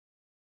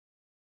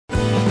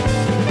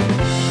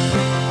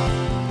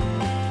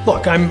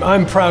Look,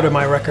 I'm proud of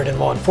my record in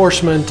law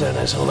enforcement and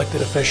as an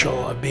elected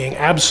official of being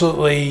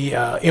absolutely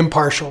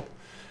impartial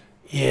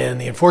in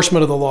the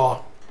enforcement of the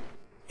law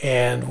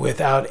and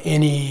without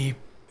any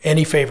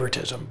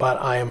favoritism. But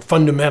I am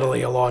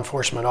fundamentally a law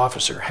enforcement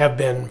officer, have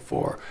been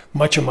for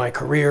much of my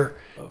career.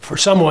 For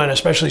someone,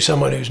 especially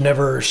someone who's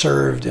never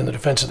served in the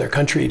defense of their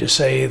country, to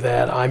say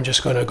that I'm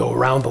just going to go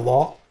around the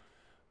law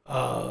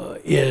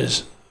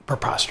is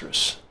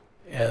preposterous,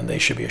 and they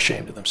should be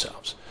ashamed of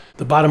themselves.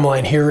 The bottom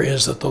line here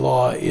is that the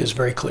law is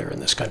very clear in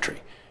this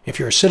country. If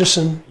you're a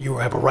citizen, you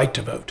have a right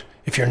to vote.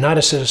 If you're not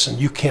a citizen,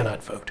 you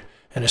cannot vote.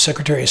 And as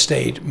Secretary of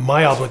State,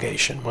 my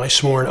obligation, my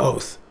sworn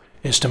oath,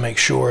 is to make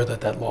sure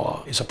that that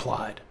law is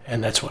applied.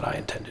 And that's what I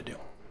intend to do.